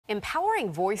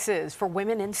Empowering voices for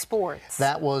women in sports.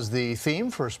 That was the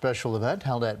theme for a special event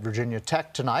held at Virginia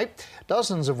Tech tonight.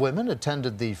 Dozens of women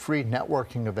attended the free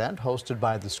networking event hosted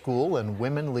by the school and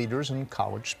women leaders in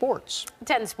college sports.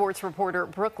 10 Sports reporter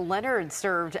Brooke Leonard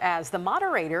served as the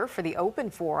moderator for the open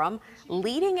forum,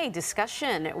 leading a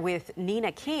discussion with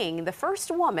Nina King, the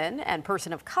first woman and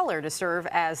person of color to serve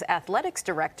as athletics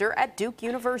director at Duke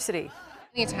University.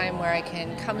 Any time where I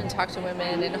can come and talk to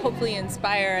women and hopefully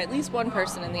inspire at least one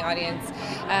person in the audience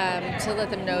to let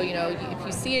them know, if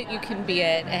you see it, you can be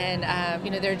it. And,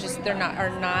 there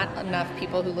are not enough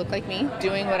people who look like me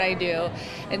doing what I do.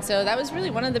 And so that was really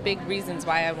one of the big reasons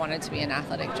why I wanted to be an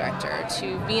athletic director,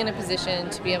 to be in a position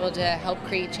to be able to help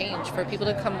create change for people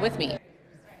to come with me.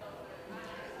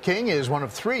 King is one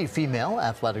of 3 female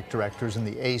athletic directors in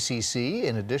the ACC,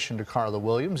 in addition to Carla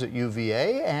Williams at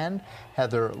UVA and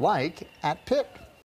Heather Like at Pitt.